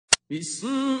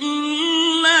بسم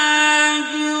الله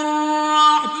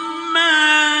الرحمن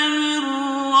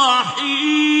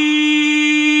الرحيم.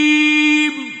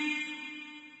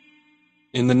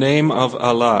 In the name of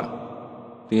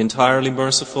Allah, the entirely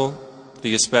merciful,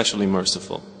 the especially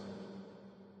merciful.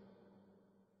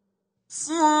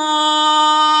 صاد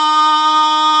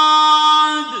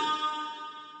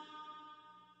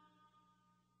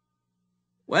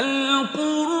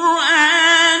والقران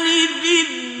ذي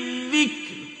الذكر.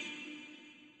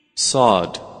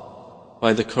 Sod,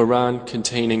 by the Quran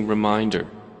containing reminder.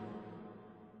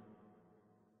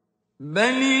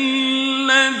 بل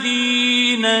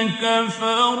الذين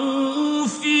كفروا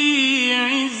في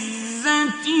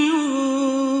عزة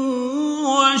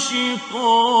وشقاق.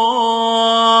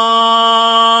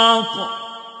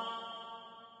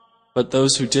 But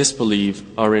those who disbelieve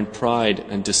are in pride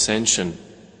and dissension.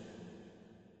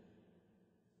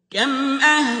 كم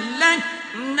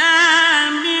أهلكنا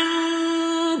من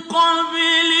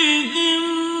قبلهم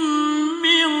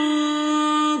من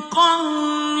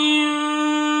قرن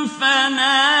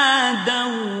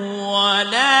فنادوا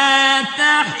ولا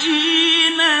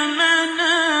تحين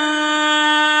مناص.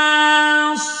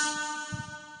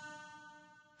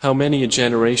 How many a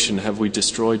generation have we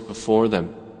destroyed before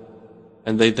them?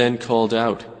 And they then called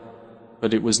out,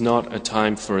 but it was not a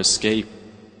time for escape.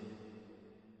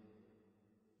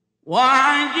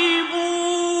 وعجبوا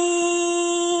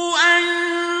أن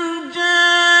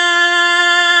جاءهم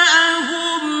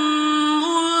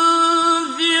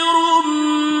منذر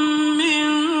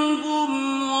منهم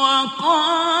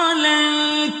وقال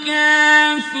الكافرون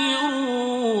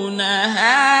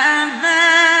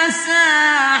هذا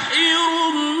ساحر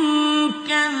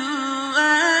كذاب.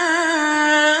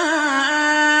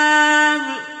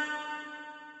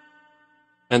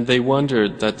 And they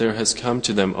wondered that there has come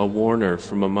to them a warner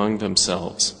from among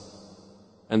themselves.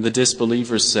 And the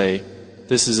disbelievers say,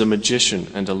 this is a magician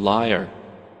and a liar.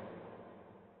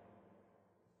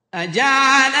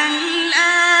 أجعل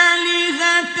الآلهة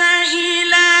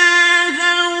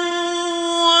إلها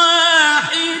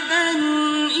واحدا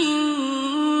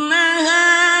إن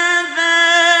هذا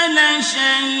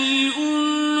لشيء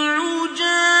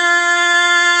عجاب.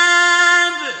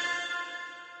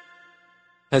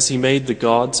 Has he made the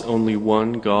gods only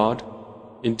one God?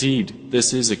 Indeed,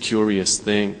 this is a curious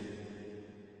thing.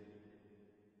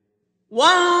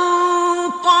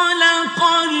 وانطلق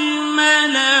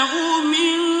الملأ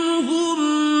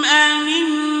منهم أن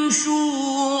امشوا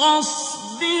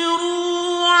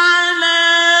واصبروا على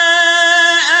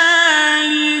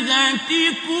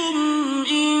آلهتكم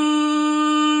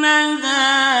إن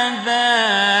هذا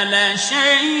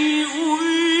لشيء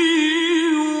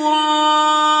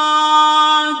يراد.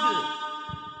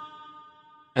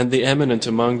 And the eminent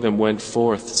among them went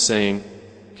forth, saying,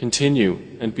 continue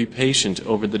and be patient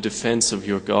over the defense of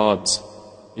your gods.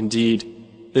 Indeed,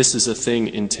 this is a thing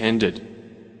intended.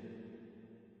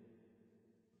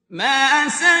 ما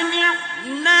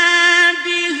سمعنا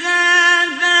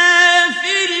بهذا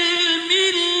في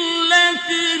الملة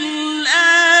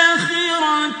الآخرة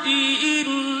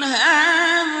إن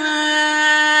هذا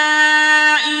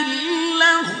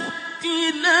إلا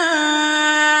اختلاق.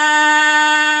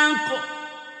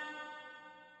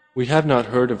 We have not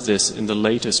heard of this in the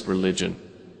latest religion.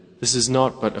 This is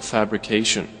not but a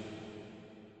fabrication.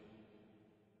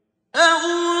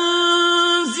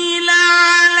 أنزل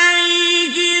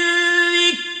عليه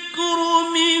الذكر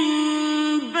من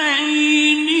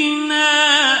بيننا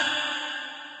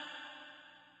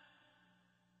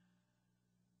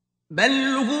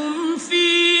بل هم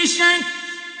في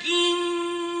شك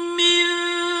من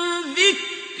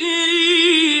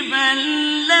ذكري بل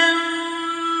لما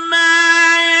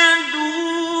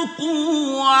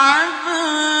يذوقوا عذاب.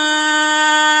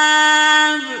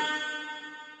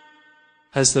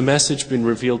 Has the message been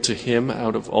revealed to him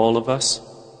out of all of us?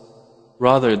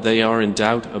 Rather, they are in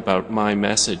doubt about my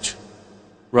message.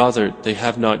 Rather, they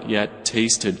have not yet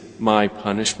tasted my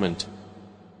punishment.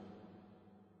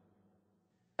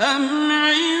 أم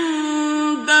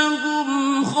عندهم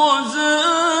خزائن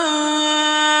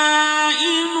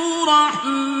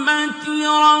رحمة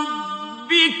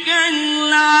ربك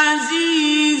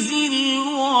العزيز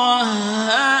الوهاب.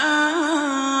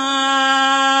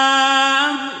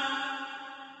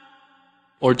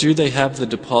 Or do they have the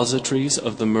depositories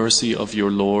of the mercy of your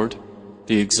Lord,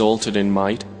 the exalted in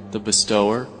might, the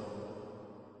bestower?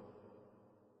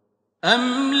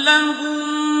 أم لهم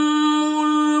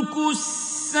ملك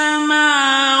السماوات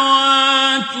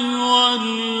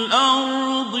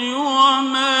والأرض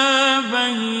وما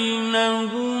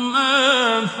بينهما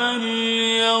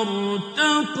فليرتقوا.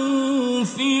 'فَاسْتَبِقُوا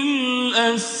فِي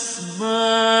الْأَسْبَابِ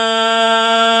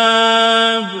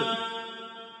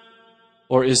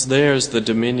For is theirs the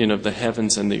dominion of the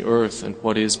heavens and the earth and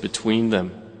what is between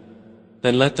them?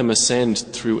 Then let them ascend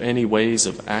through any ways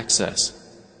of access.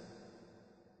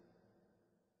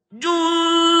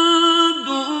 جند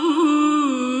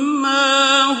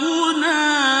ما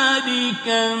هنالك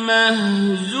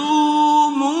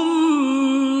مهزوم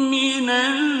من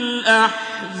الأحزاب.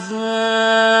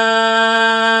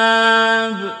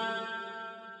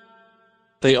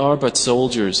 They are but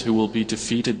soldiers who will be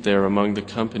defeated there among the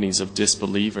companies of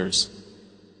disbelievers.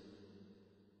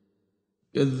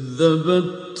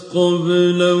 كذبت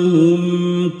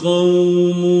قبلهم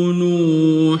قوم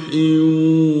نوح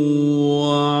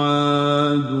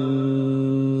وعاد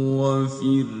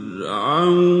وفرعون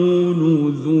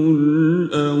ذو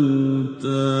الأوتاد.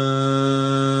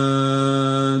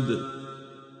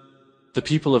 The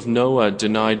people of Noah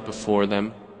denied before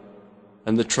them,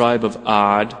 and the tribe of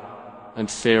Ad, and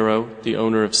Pharaoh, the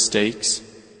owner of stakes,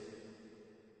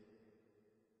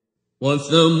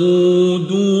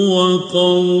 وثمود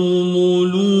وقوم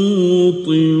لوط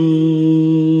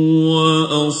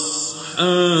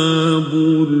وأصحاب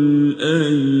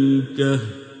الأيكة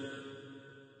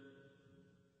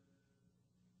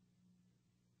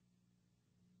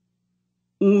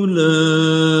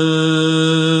أولئك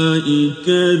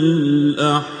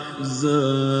الأحزاب.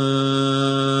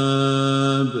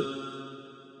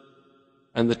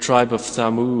 and the tribe of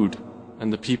Thamud,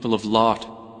 and the people of Lot,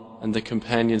 and the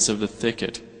companions of the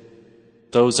thicket.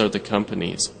 Those are the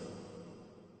companies.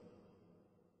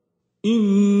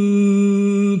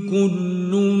 إن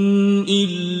كل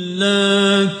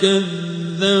إلا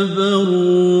كذب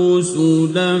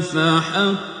الرسل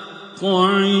فحق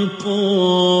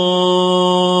عقاب.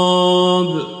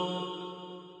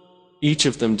 Each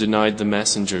of them denied the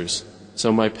messengers,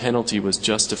 so my penalty was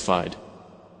justified.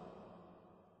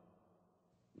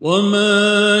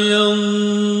 وما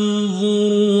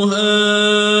ينظر هؤلاء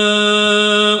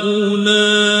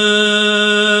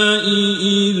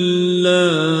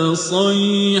إلا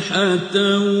صيحة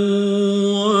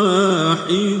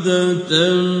واحدة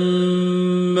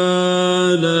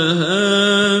ما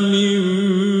لها من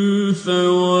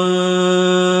فواق.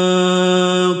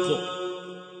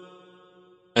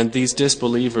 And these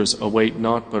disbelievers await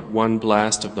not but one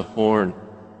blast of the horn.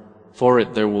 For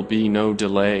it there will be no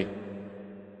delay.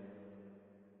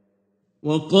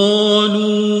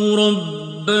 وقالوا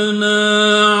ربنا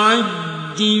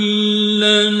عجل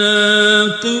لنا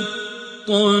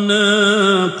قطنا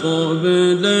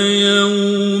قبل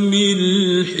يوم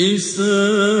الحساب.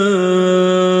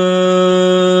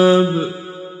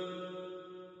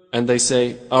 And they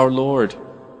say, Our Lord,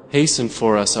 hasten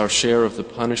for us our share of the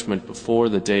punishment before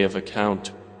the day of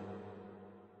account.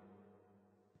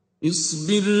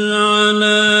 اصبر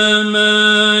على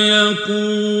ما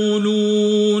يقولون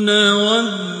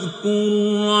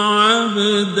واذكر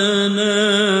عبدنا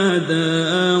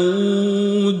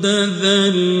داود ذا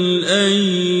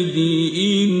الأيد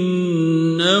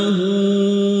إنه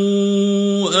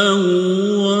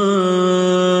أواب.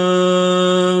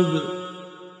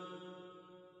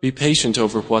 Be patient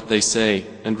over what they say,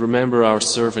 and remember our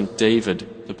servant David,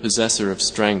 the possessor of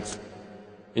strength.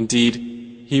 Indeed,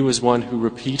 he was one who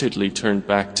repeatedly turned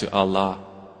back to Allah.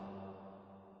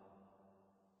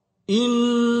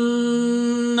 إنا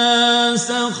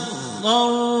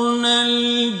سخرنا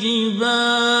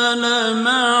الجبال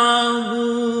معه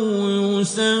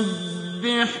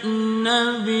يسبحن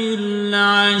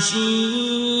بالعشي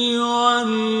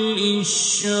والإشراق.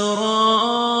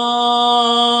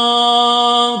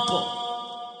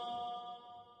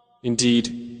 Indeed,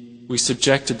 we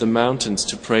subjected the mountains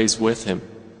to praise with him,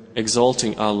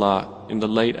 exalting Allah in the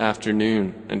late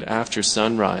afternoon and after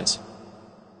sunrise.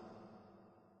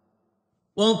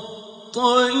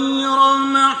 وَالطَّيْرَ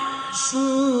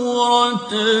مَحْشُورَةً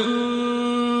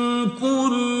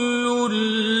كُلٌّ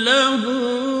لَّهُ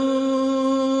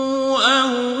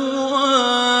أَوَّابٌ.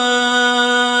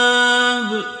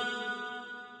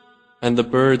 And the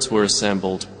birds were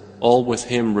assembled, all with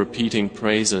him repeating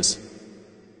praises.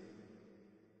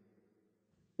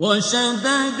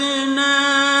 وَشَدَدْنَا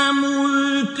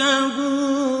مُلْكَهُ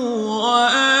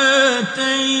وَآتَيْنَاهُ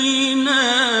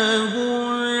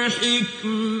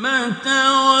الْحِكْمَةَ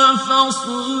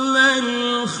وَفَصْلَ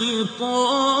الْخِطَابِ.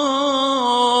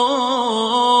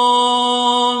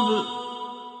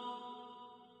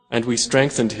 And we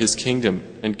strengthened his kingdom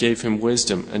and gave him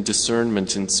wisdom and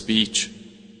discernment in speech.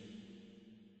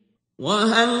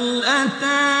 وَهَلْ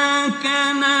أَتَاكَ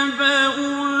نَبَأُ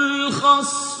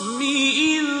الْخَصْمِ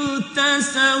إِذْ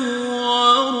تَسَوَّرُوا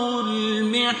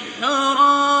الْمِحْرَابَ.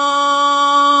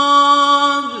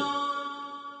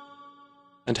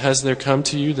 And has there come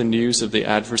to you the news of the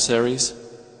adversaries,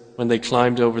 when they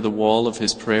climbed over the wall of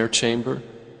his prayer chamber?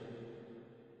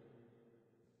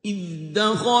 إذ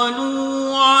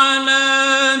دخلوا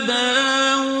على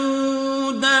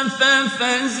داود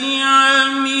ففزع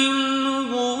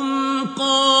منهم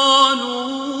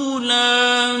قالوا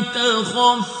لا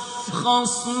تخف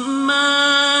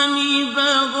خصمان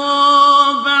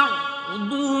بغى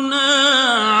بعضنا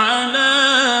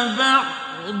على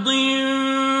بعض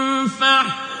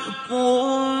فاحكم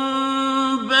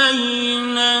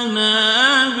بيننا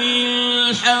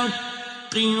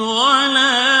بالحق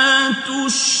ولا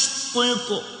تشطط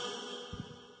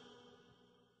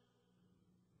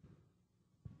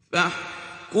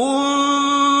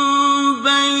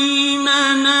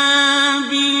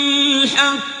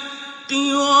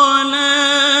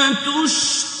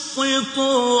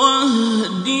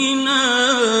واهدنا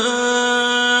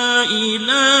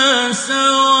إلى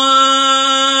سواء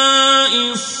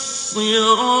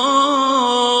الصراط.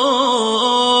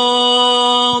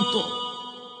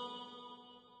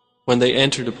 When they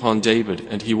entered upon David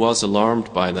and he was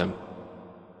alarmed by them,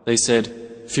 they said,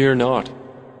 "Fear not,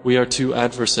 we are two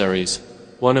adversaries,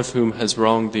 one of whom has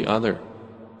wronged the other.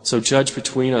 So judge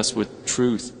between us with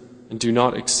truth, and do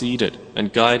not exceed it,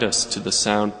 and guide us to the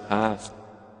sound path."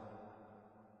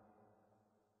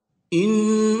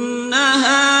 إن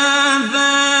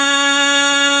هذا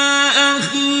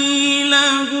أخي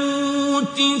له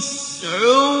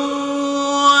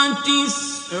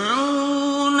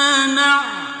 99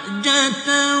 نعجة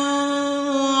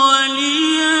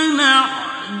ولي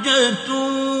نعجة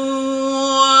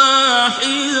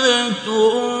واحدة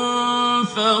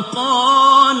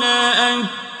فقال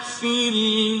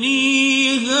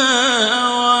أكفلنيها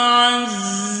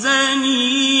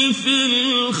وعزني في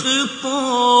الخطاب.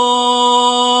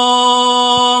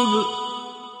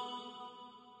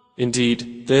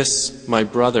 Indeed, this, my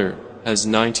brother, has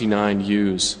 99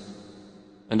 ewes,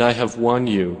 and I have 1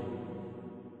 ewe.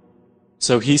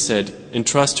 So he said,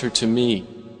 "Entrust her to me,"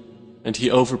 and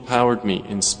he overpowered me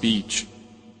in speech.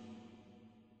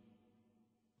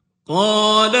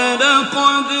 قال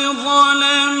لقد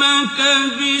ظلمك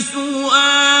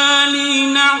بسؤال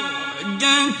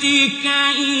نعجتك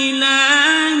إلى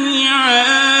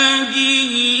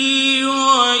نعاجه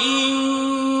وإن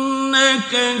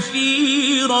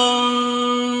كثيرا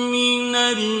من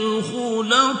الخلطاء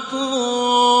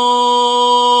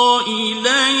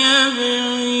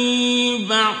ليبغي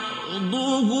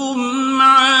بعضهم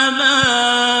على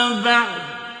بعض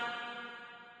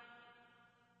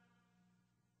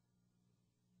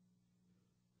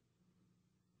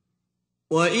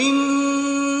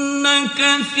وَإِنَّ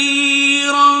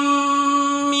كَثِيرًا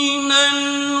مِنَ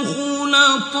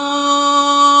الْخُلَطَاءِ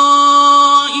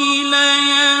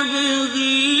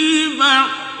لَيَبْغِي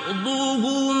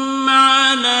بَعْضُهُمْ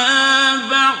عَلَى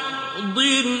بَعْضٍ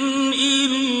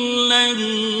إِلَّا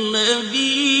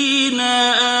الَّذِينَ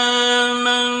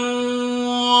آمَنُوا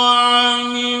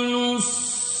وَعَمِلُوا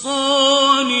الصَّالِحَاتِ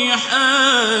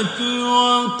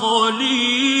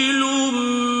وَقَلِيلٌ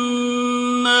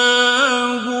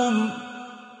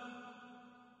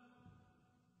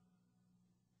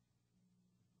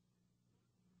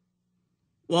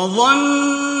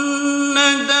وظن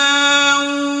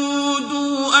داود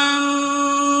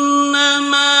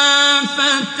أنما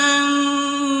فتناه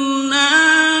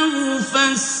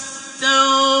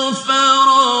فاستغفر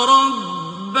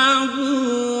ربه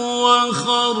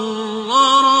وخر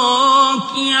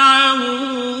راكعا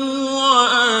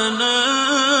وأناب.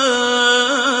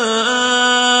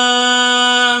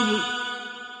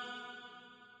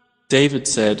 David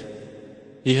said,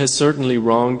 "He has certainly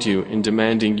wronged you in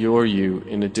demanding your ewe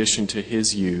in addition to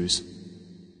his ewes.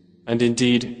 And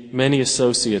indeed, many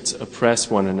associates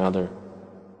oppress one another,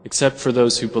 except for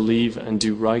those who believe and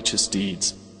do righteous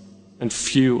deeds, and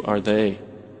few are they."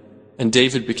 And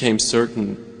David became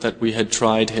certain that we had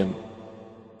tried him,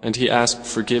 and he asked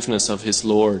forgiveness of his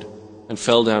Lord, and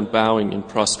fell down bowing in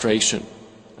prostration,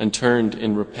 and turned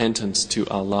in repentance to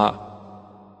Allah.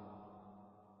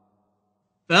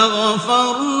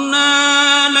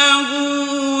 فغفرنا له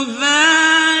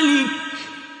ذلك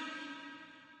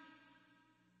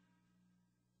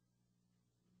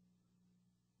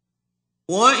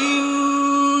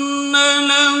وإن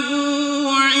له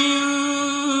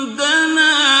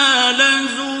عندنا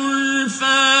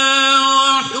لزلفى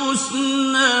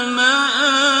وحسن مآب.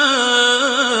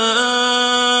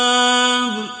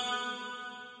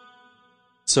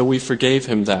 So we forgave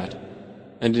him that,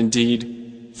 and indeed,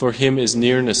 for him is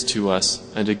nearness to us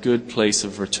and a good place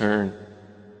of return.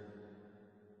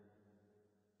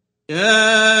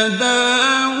 يا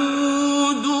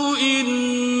داود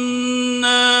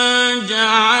إنا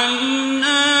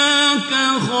جعلناك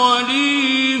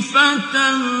خليفة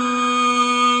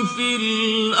في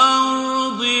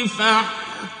الأرض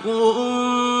فاحكم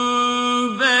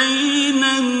بين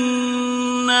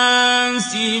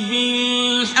الناس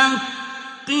بالحق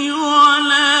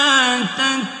ولا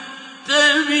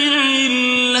تتبع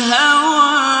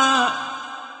الهوى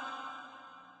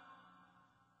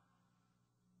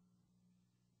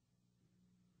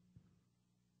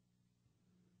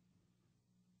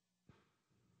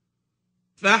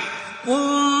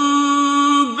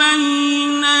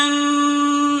بين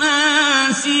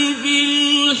الناس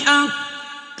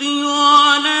بالحق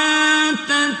ولا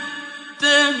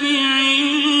تتبع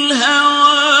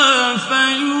الهوى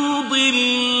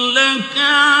فيضلك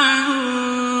عن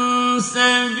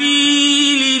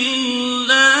سبيل الله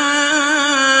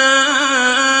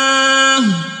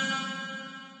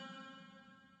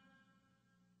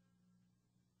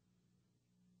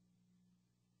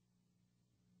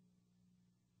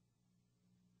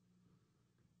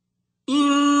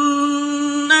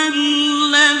إن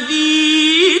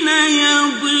الذين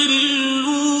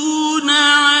يضلون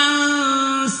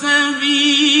عن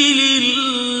سبيل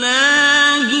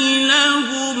الله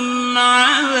لهم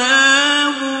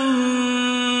عذاب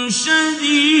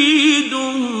شديد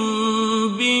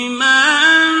بما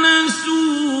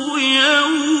نسوا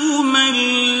يوم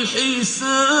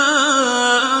الحساب.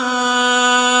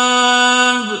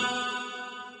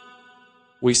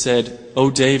 We said, O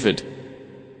David,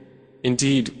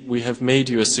 indeed, we have made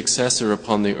you a successor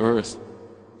upon the earth,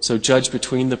 so judge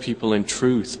between the people in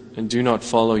truth and do not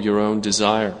follow your own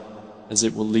desire, as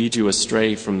it will lead you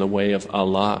astray from the way of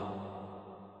Allah.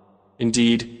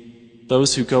 Indeed,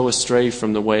 those who go astray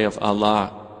from the way of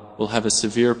Allah will have a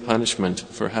severe punishment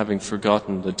for having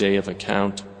forgotten the day of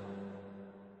account.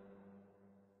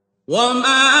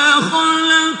 وَمَا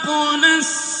خَلَقْنَا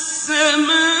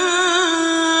السَّمَاءَ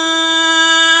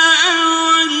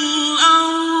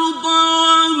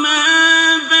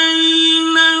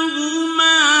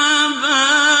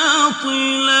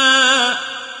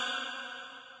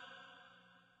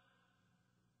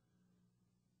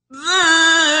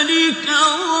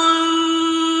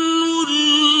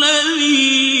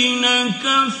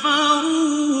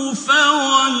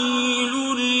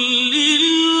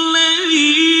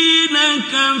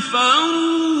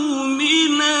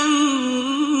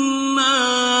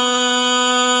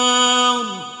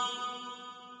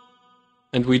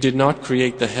And we did not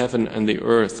create the heaven and the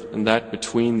earth and that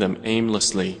between them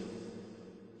aimlessly.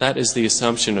 That is the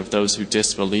assumption of those who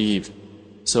disbelieve,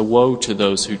 so woe to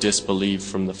those who disbelieve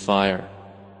from the fire.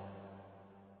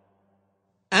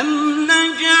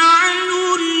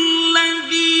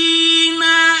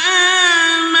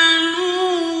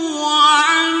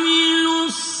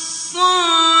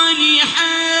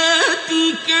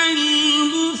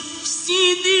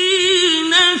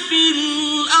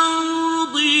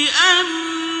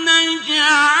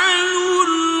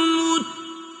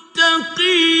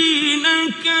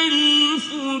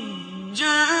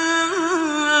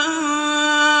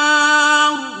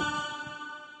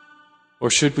 Or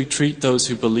should we treat those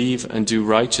who believe and do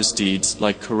righteous deeds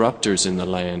like corruptors in the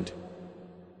land?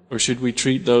 Or should we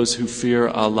treat those who fear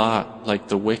Allah like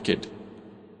the wicked?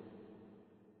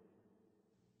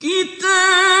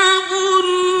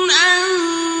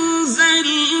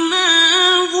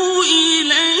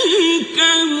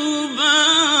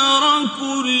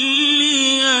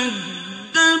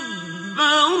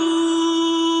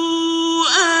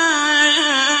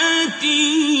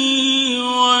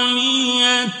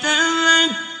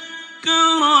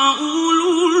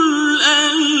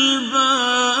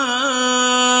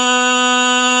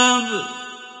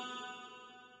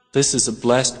 This is a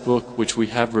blessed book which we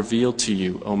have revealed to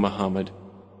you, O Muhammad,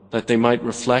 that they might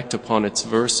reflect upon its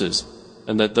verses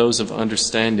and that those of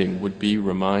understanding would be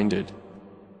reminded.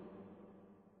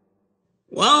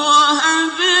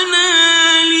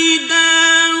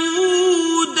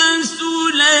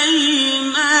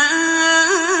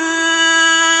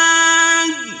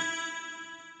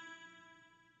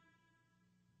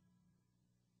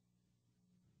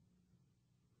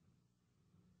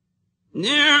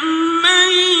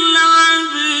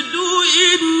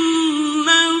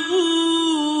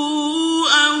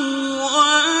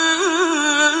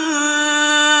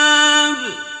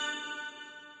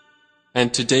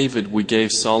 And to David we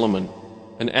gave Solomon,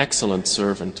 an excellent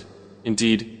servant.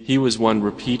 Indeed, he was one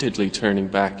repeatedly turning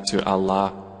back to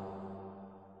Allah.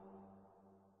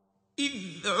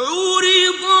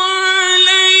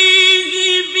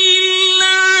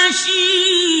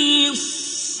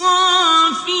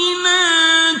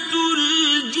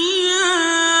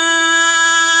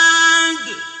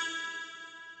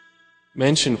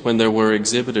 Mentioned when there were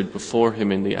exhibited before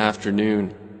him in the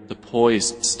afternoon the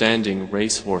poised standing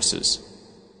racehorses.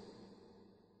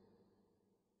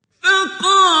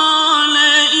 فقال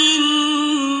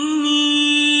إني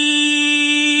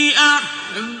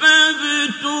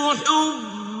أحببت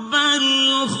حب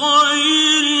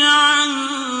الخير عن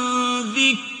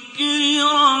ذكر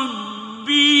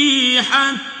ربي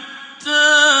حتى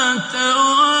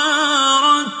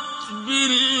توارت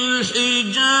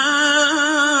بالحجاب.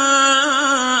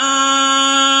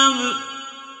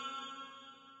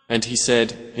 And he said,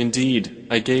 Indeed,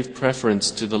 I gave preference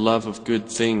to the love of good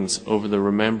things over the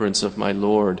remembrance of my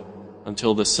Lord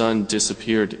until the sun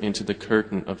disappeared into the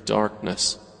curtain of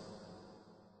darkness.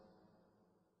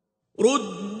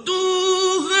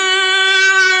 ردوها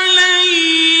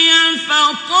علي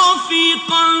فطفق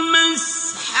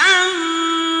مسحا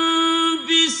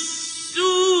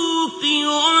بالسوق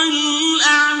والأعناق.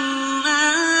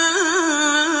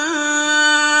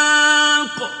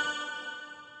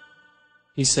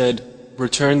 He said,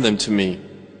 Return them to me,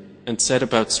 and set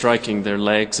about striking their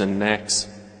legs and necks.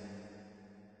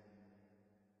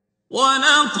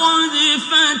 وَلَقَدْ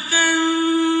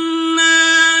فَتَنَّا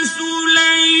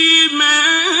سُلَيْمَانَ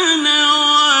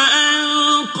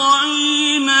وَأَلْقَيْنَا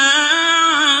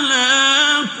عَلَى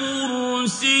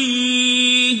كُرْسِيِّهِ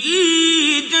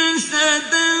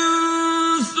جَسَدًا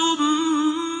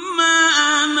ثُمَّ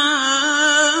أَنَابَ.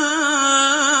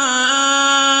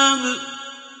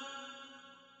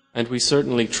 And we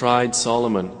certainly tried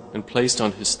Solomon and placed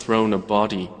on his throne a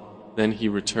body, then he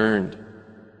returned.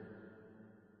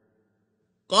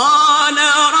 قال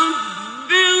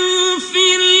رب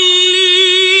اغفر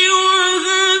لي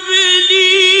وهب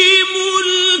لي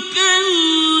ملكا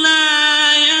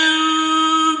لا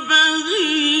ينبغي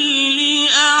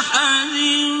لأحد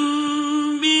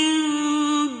من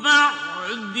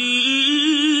بعدي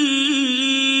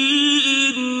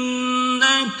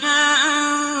إنك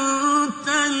أنت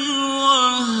الوهاب.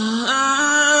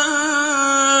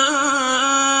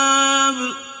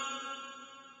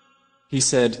 He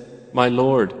said, My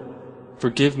Lord,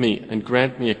 forgive me and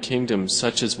grant me a kingdom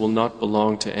such as will not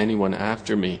belong to anyone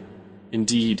after me.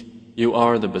 Indeed, you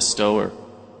are the bestower.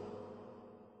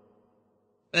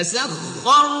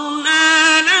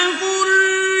 فسخرنا له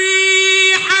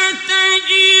الريح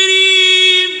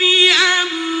تجري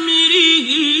بأمره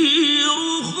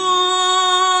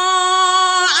رخاء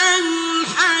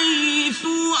حيث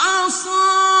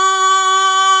أصاب.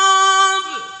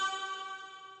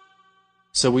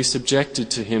 So we subjected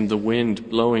to him the wind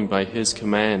blowing by his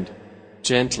command,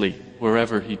 gently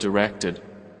wherever he directed.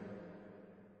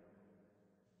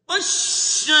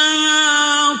 والشياطين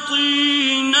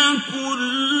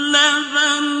كل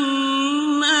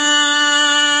بناء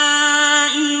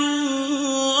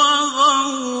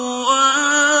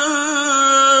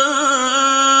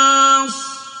وغواص.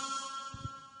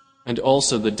 And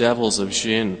also the devils of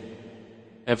jinn,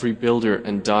 every builder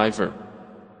and diver.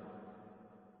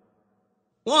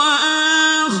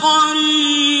 وآخرين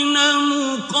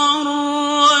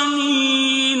مقرنين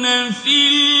في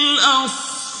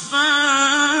الأصفاد.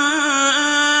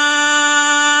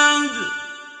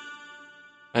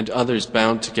 And others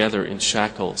bound together in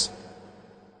shackles.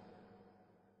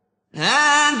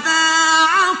 هذا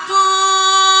عطاؤنا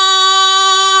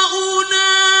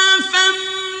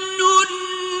فامنن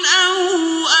أو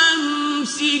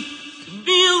أمسك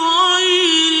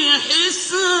بغير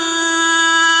حساب.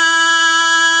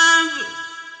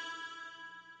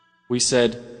 We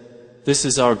said, This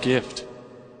is our gift,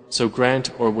 so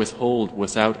grant or withhold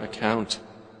without account.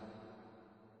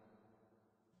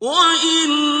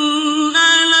 وَإِنَّ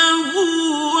لَهُ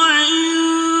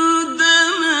عِندَنَا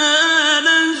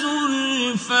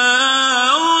لَزُلْفَىٰ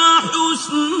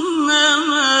وَحُسْنَ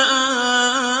مَآبٍ.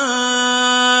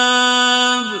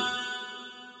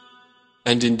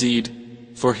 And indeed,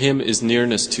 for him is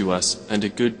nearness to us and a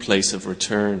good place of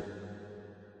return.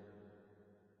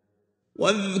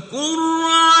 واذكر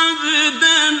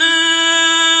عبدنا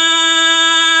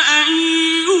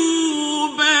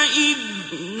أيوب إذ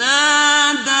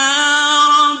نادى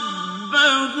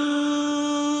ربه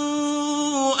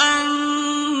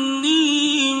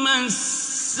أني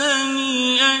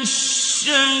مسني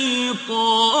الشيطان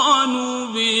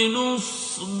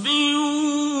بنصب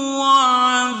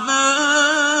وعذاب.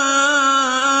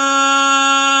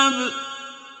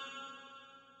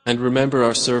 And remember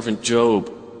our servant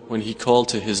Job, when he called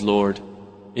to his Lord,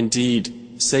 Indeed,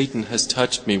 Satan has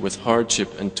touched me with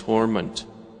hardship and torment.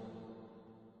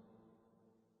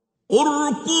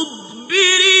 اركض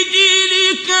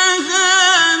برجلك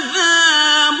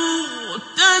هذا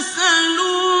مغتسل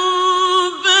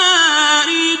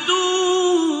بارد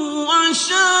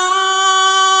وشراب.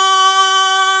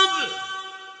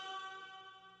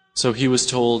 So he was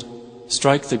told,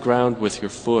 strike the ground with your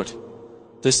foot.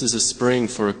 This is a spring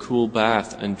for a cool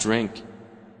bath and drink.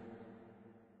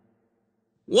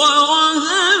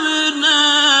 وَوَهَبْنَا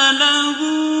لَهُ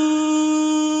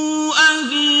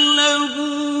أَهْلَهُ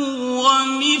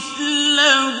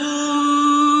وَمِثْلَهُم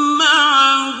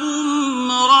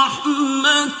مَّعَهُمْ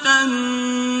رَحْمَةً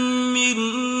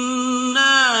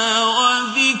مِّنَّا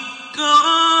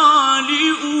وَذِكْرَىٰ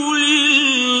لِأُولِي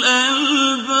الْأَلْبَابِ.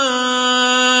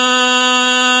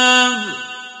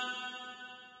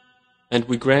 And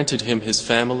we granted him his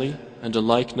family and a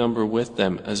like number with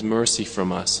them as mercy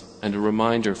from us and a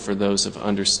reminder for those of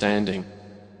understanding.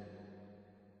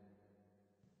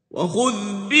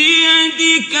 وَخُذْ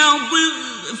بِيَدِكَ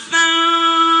ضِغْثًا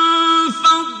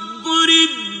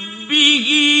فَاضْرِب بِّهِ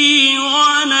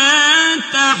وَلَا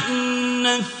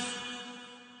تَحْنَثْ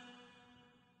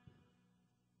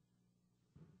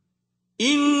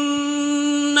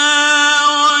إِنَّا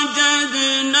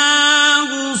وَجَدْنَاهُ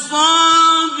صَابِرًا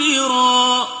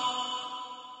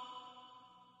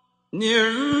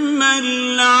نِعْمَ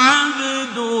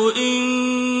الْعَبْدُ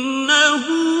إِنَّهُ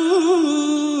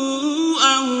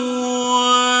أَوَّابٌ.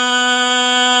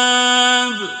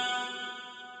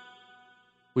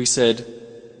 We said,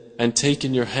 and take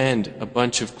in your hand a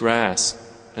bunch of grass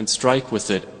and strike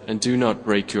with it and do not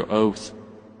break your oath.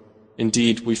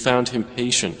 Indeed, we found him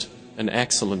patient, an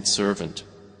excellent servant.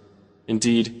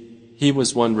 Indeed, he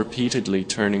was one repeatedly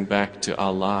turning back to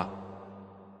Allah.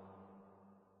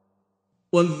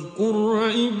 واذكر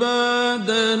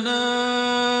عبادنا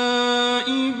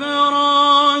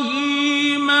إبراهيم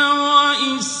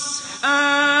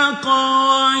وإسحاق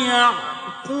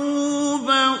ويعقوب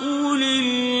أولي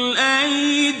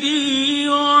الأيدي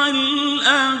والأبصار.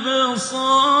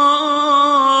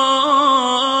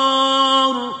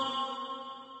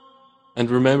 And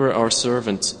remember our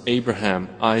servants Abraham,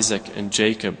 Isaac and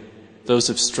Jacob, those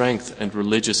of strength and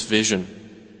religious vision.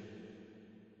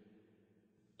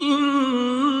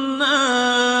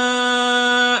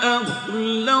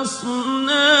 أخلصناهم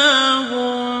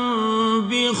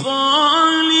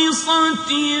بخالصة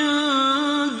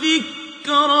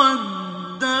ذكر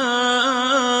الدار.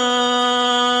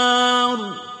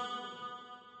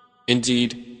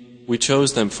 Indeed, we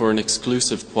chose them for an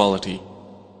exclusive quality,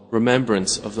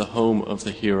 remembrance of the home of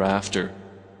the hereafter.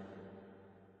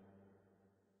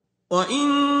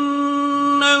 وَإِنَّهُمْ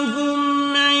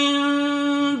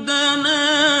عِندَنَا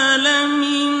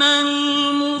لَمِنَ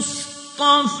الْمُصْطَفَيْنَ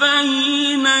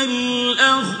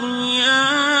الْأَخْيَارِ.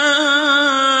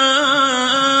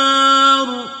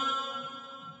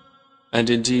 And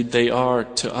indeed they are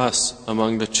to us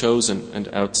among the chosen and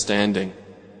outstanding.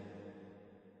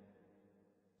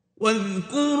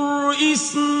 واذكر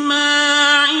إسماعيل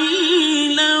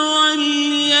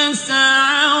واليسع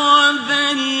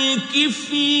وذا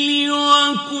الكفل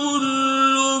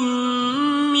وكل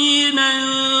من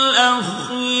الأخيار.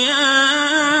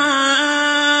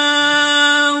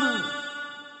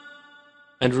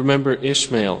 And remember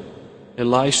Ishmael,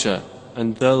 Elisha,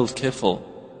 and Dhul Kifl,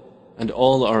 and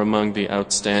all are among the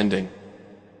outstanding.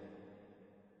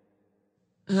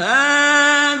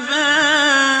 هذا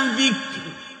ذكر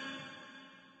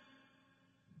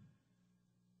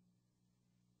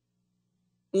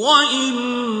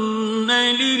وَإِنَّ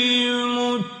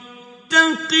لِلْمُتَّقِينَ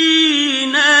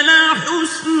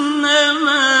لَحُسْنَ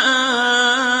مَآبٍ.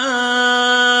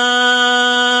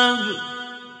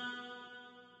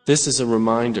 This is a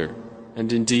reminder,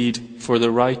 and indeed, for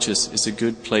the righteous is a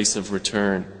good place of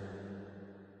return.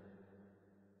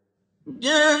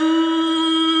 جَنَّاتِ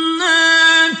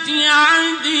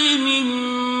عَدْنٍ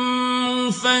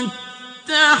مُفَتَّحَةً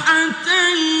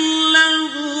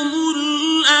لَهُمُ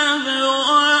الْأَبْوَابُ.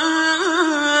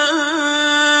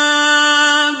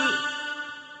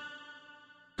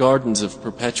 Gardens of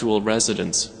perpetual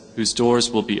residence, whose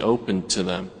doors will be opened to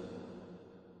them.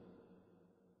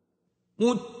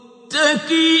 مُتَّكِئِينَ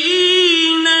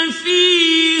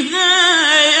فِيهَا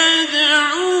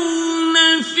يَدْعُونَ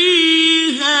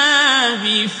فِيهَا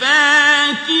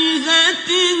بِفَاكِهَةٍ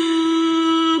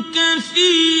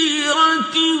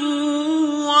كَثِيرَةٍ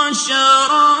وَشَرَابٍ.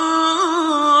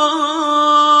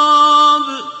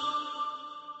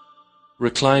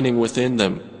 Reclining within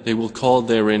them, they will call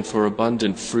therein for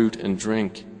abundant fruit and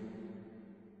drink.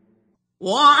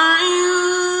 وَعِندَهُمْ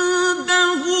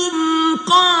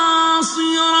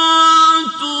قَاصِرَاتُ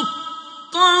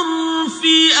الطَّرْفِ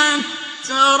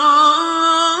أَتْرَابٌ.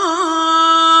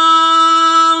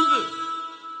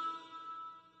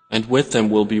 And with them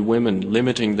will be women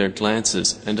limiting their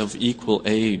glances and of equal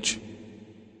age.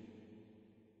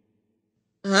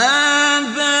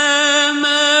 هَذَا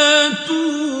مَا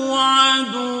تُوعَدُونَ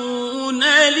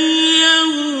لِيَوْمِ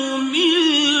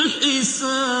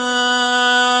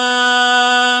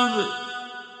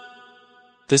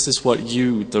This is what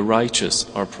you, the righteous,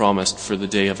 are promised for the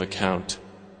day of account.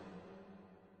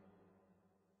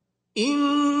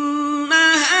 إن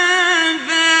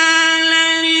هذا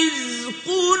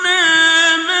لرزقنا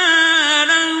ما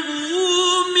له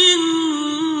من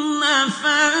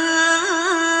نفاد.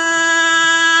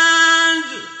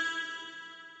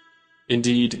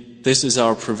 Indeed, this is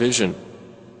our provision.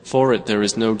 For it there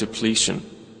is no depletion.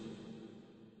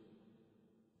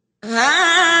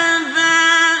 هذا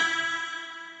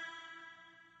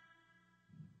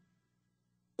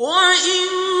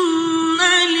وإن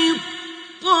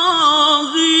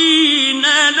للطاغين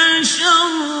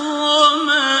لشر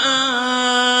مآب.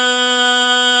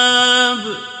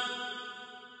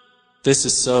 This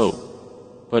is so,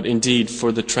 but indeed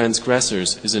for the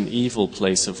transgressors is an evil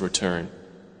place of return.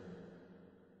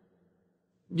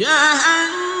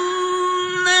 جهنم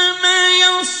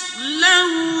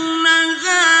يصلونها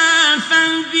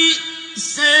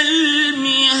فبئس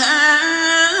المهاد.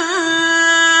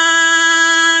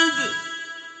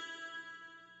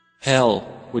 Hell,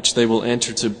 which they will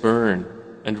enter to burn,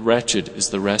 and wretched is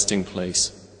the resting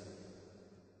place.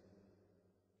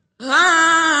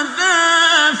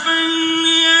 هذا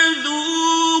فليذوقوه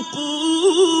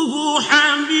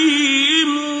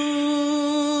حميم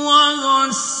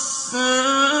وغساق.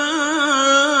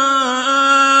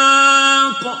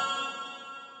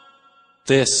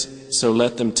 This, so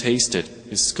let them taste it,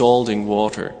 is scalding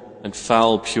water and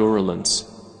foul purulence.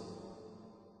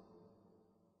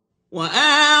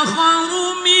 وآخر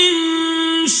من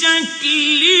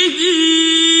شكله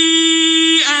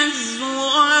أزواج.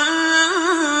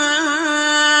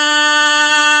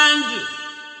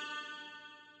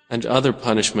 And other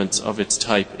punishments of its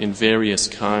type in various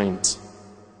kinds.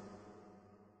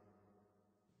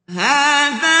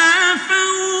 هذا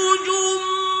فوج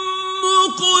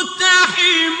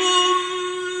مقتحم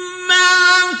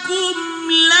معكم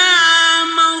لا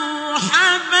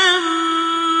مرحبا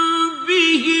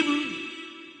بهم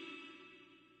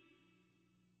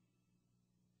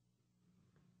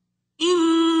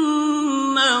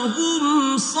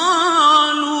إنهم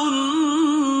صالوا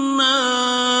النار.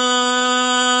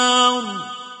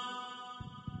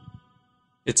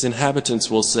 Its inhabitants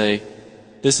will say,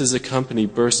 "This is a company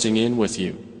bursting in with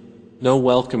you. No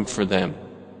welcome for them.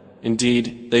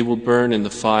 Indeed, they will burn in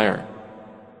the fire."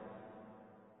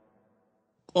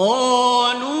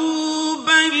 قالوا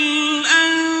بل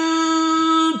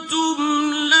أنتم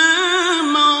لا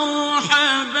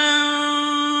مرحبا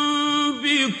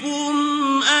بكم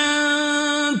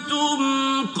أنتم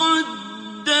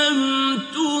قدمتموه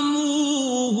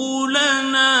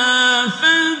لنا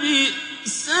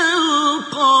فبئس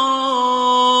القرار.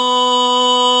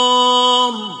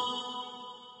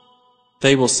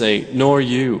 They will say, "Nor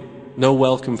you, no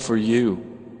welcome for you.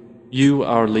 You,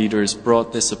 our leaders,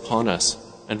 brought this upon us,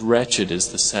 and wretched is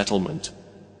the settlement."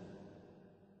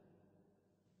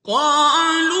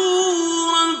 قالوا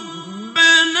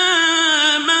ربنا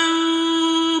من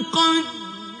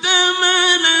قدم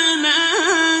لنا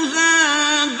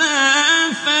هذا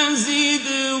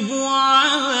فزده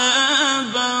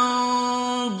عذابا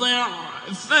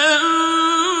ضعفا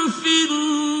في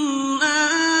النار.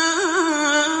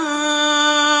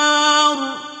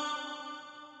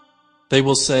 They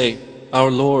will say,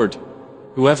 "Our Lord,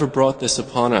 whoever brought this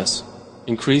upon us,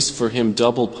 increase for him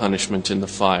double punishment in the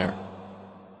fire."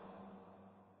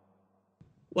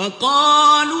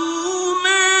 وقالوا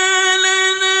ما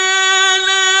لنا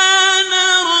لا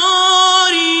نرى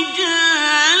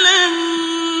رجالا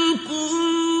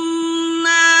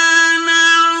كنا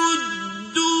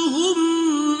نعدهم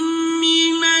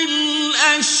من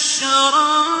الأشرار.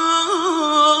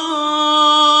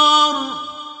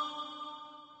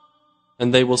 And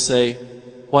they will say,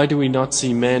 "Why do we not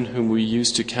see men whom we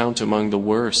used to count among the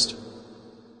worst?"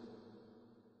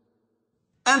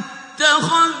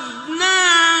 أتخذناهم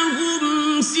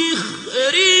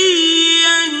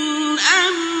سخريا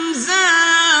أم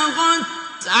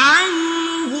زاغت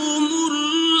عنهم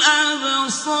الأبصار.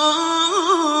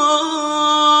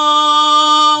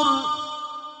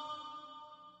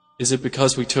 Is it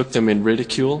because we took them in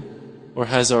ridicule, or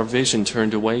has our vision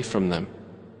turned away from them?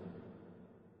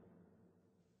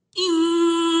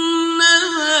 إن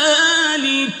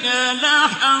ذلك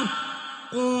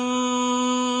لحق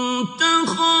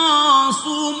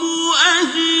تخاصم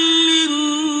أهل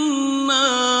النار.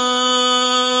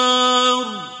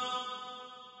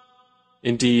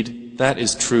 Indeed, that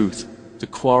is truth, the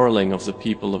quarreling of the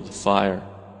people of the fire.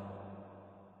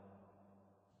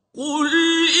 قل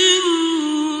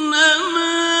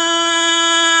إنما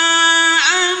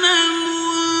أنا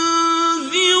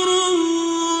منذر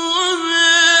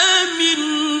وما من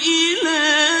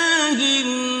إله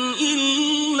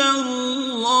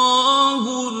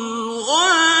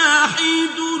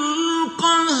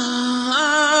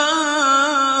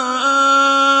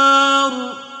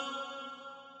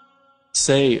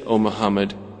Say, O Muhammad,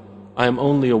 I am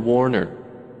only a warner,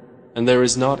 and there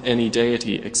is not any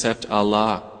deity except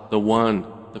Allah, the One,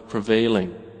 the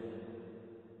Prevailing.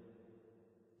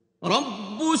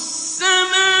 رب السماوات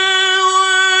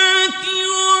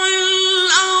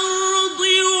والأرض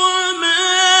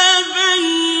وما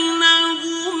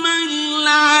بينهما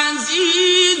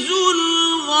العزيز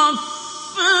الغفار.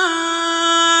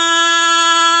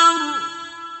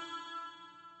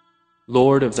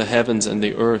 Lord of the heavens and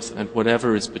the earth and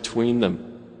whatever is between them,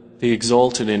 the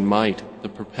exalted in might, the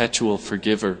perpetual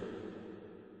forgiver.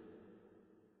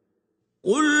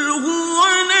 قل هو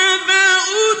نبأ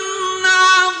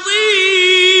عظيم.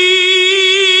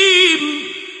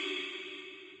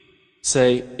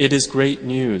 Say, it is great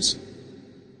news.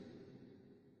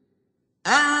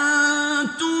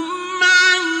 أنتم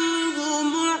عنه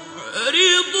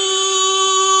معرضون.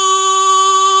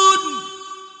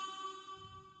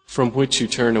 From which you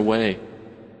turn away.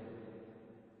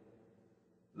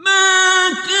 ما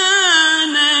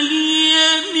كان لي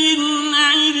من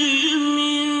علم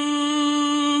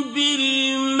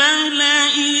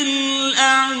بالملأ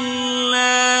الأعلى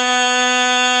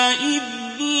إذ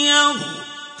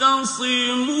يختصمون.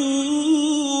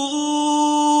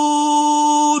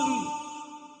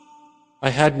 I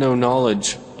had no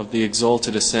knowledge of the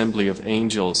exalted assembly of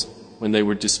angels when they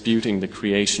were disputing the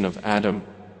creation of Adam.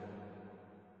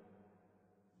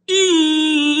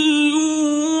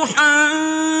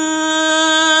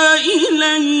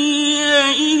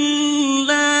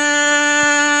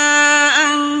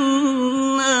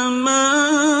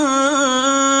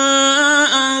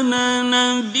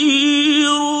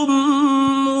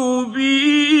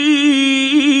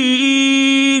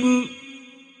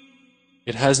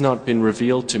 It has not been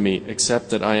revealed to me except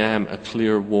that I am a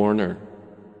clear warner.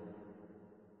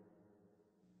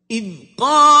 إذ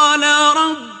قال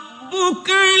ربك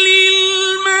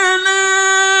للملائكة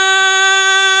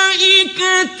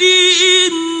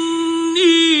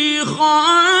إني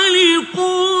خالق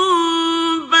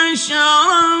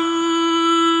بشرا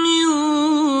من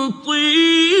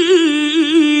طين.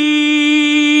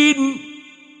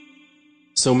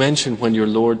 So mention when your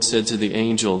Lord said to the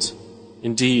angels,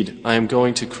 indeed, I am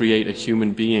going to create a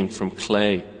human being from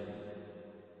clay.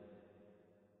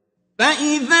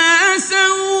 فإذا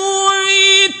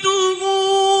سويته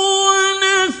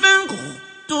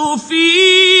ونفخت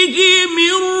فيه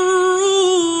من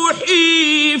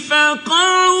روحي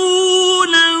فقعوا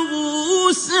له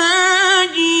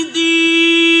ساجدين.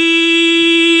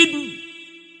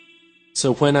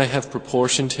 So when I have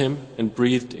proportioned him and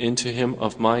breathed into him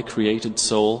of my created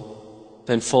soul,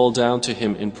 then fall down to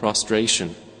him in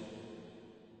prostration.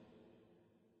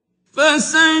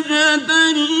 فسجد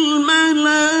الملائكة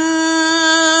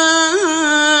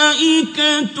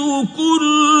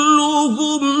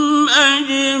كلهم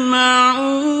أجمعون.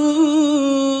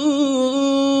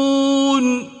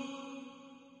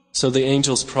 So the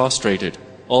angels prostrated,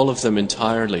 all of them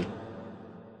entirely.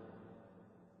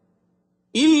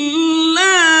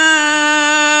 إلا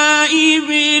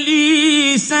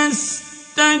إبليس استكبر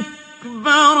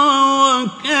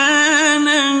وكان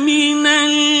من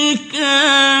الكافرين.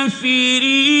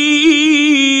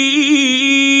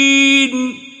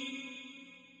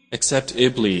 Except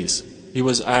Iblis, he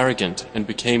was arrogant and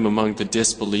became among the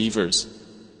disbelievers.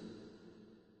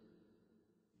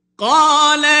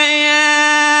 قال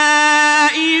يا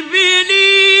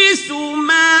إبليس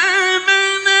ما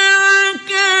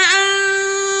منعك أن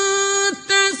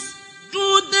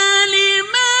تسجد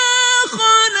لما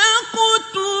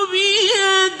خلقت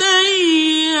بيدي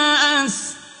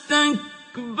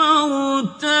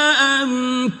أستكبرت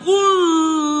أم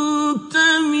كنت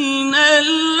من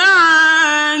العالين.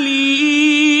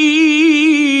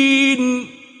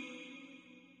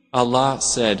 Allah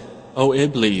said, O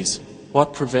Iblis,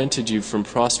 what prevented you from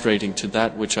prostrating to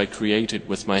that which I created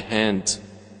with my hands?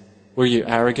 Were you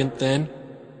arrogant then,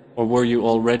 or were you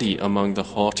already among the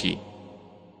haughty?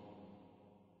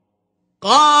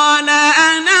 قال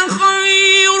أنا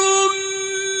خير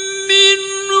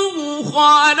منه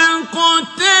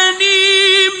خلقتني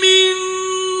من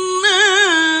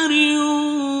نار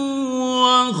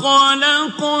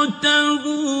وخلقته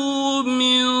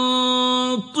من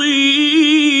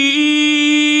طين.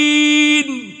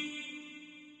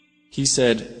 He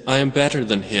said, I am better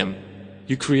than him.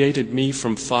 You created me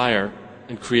from fire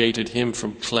and created him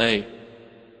from clay.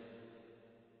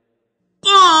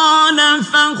 قال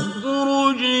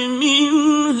فاخرج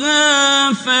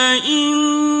منها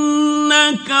فإنك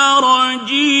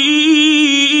رجيم.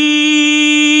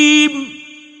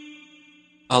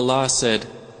 Allah said,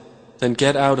 then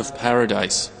get out of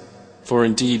paradise, for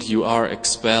indeed you are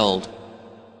expelled.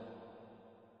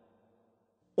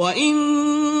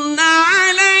 وإن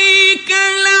عليك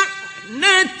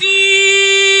لعنتي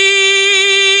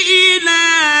إلى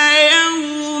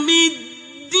يوم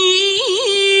الدين.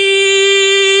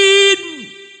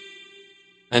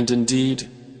 And indeed,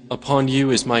 upon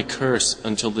you is my curse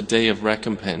until the day of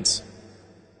recompense.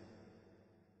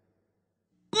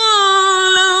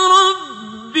 قال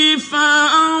رب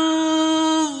فأنظرني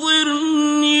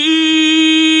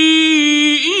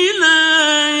إلى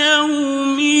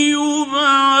يوم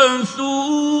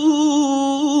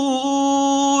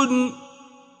يبعثون.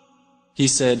 He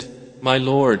said, My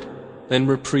Lord, then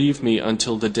reprieve me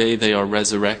until the day they are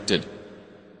resurrected.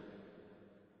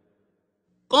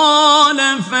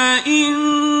 قال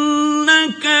فإنك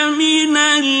من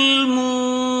المنظرين.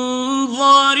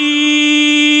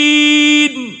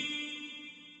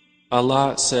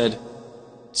 Allah said,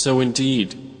 So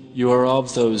indeed, you are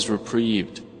of those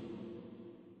reprieved.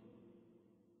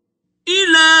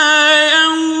 إلى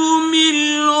يوم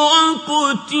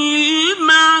الوقت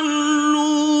المعلوم.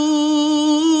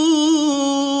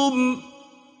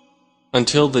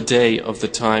 Until the day of the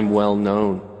time well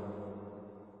known.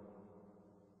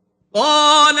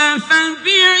 قال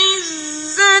فبعزتك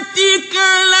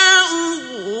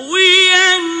لأغوينهم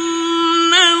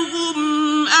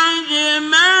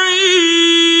أجمعين.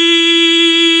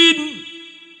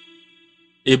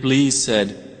 Iblis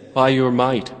said, By your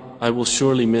might, I will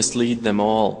surely mislead them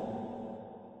all.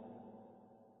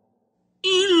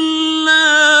 إلا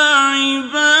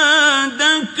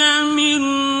عبادك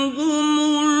منهم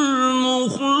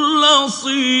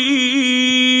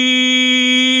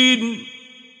المخلصين.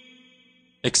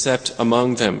 Except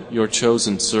among them your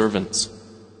chosen servants.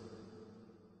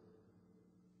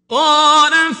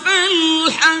 قال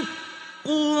فالحق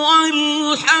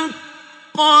والحق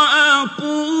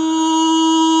أقول.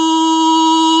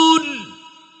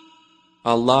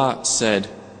 Allah said,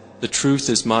 The truth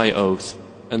is my oath,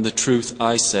 and the truth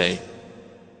I say.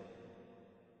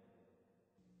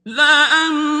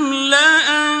 لأملأن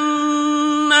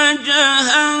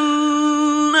جهنم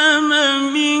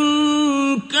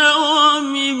منك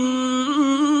وممن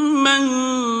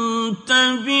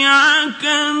تبعك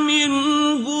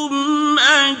منهم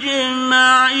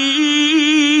أجمعين.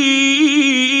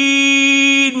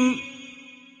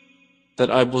 That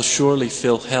I will surely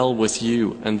fill hell with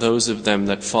you and those of them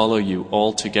that follow you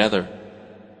all together.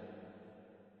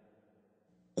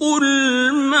 قل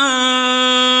ما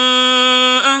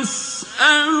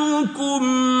أسألكم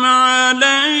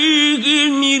عليه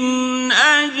من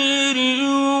أجر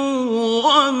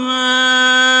وما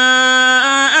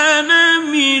أنا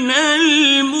من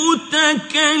المتكلفين.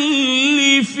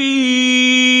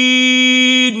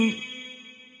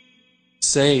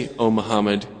 Say, O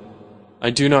Muhammad, I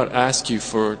do not ask you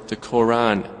for the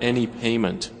Quran any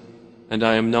payment, and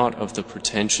I am not of the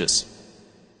pretentious.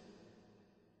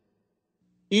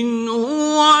 إن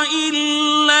هو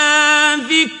إلا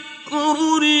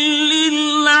ذكر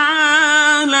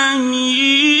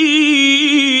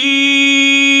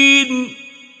للعالمين.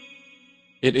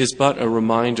 It is but a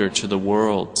reminder to the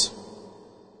worlds.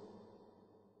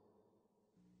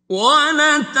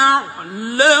 وَلَتَعْلَمُنَّ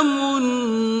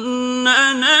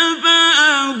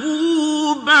نَبَأَهُ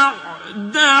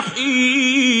بَعْدَ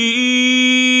حِينٍ.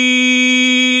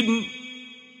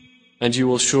 And you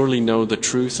will surely know the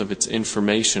truth of its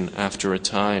information after a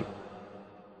time.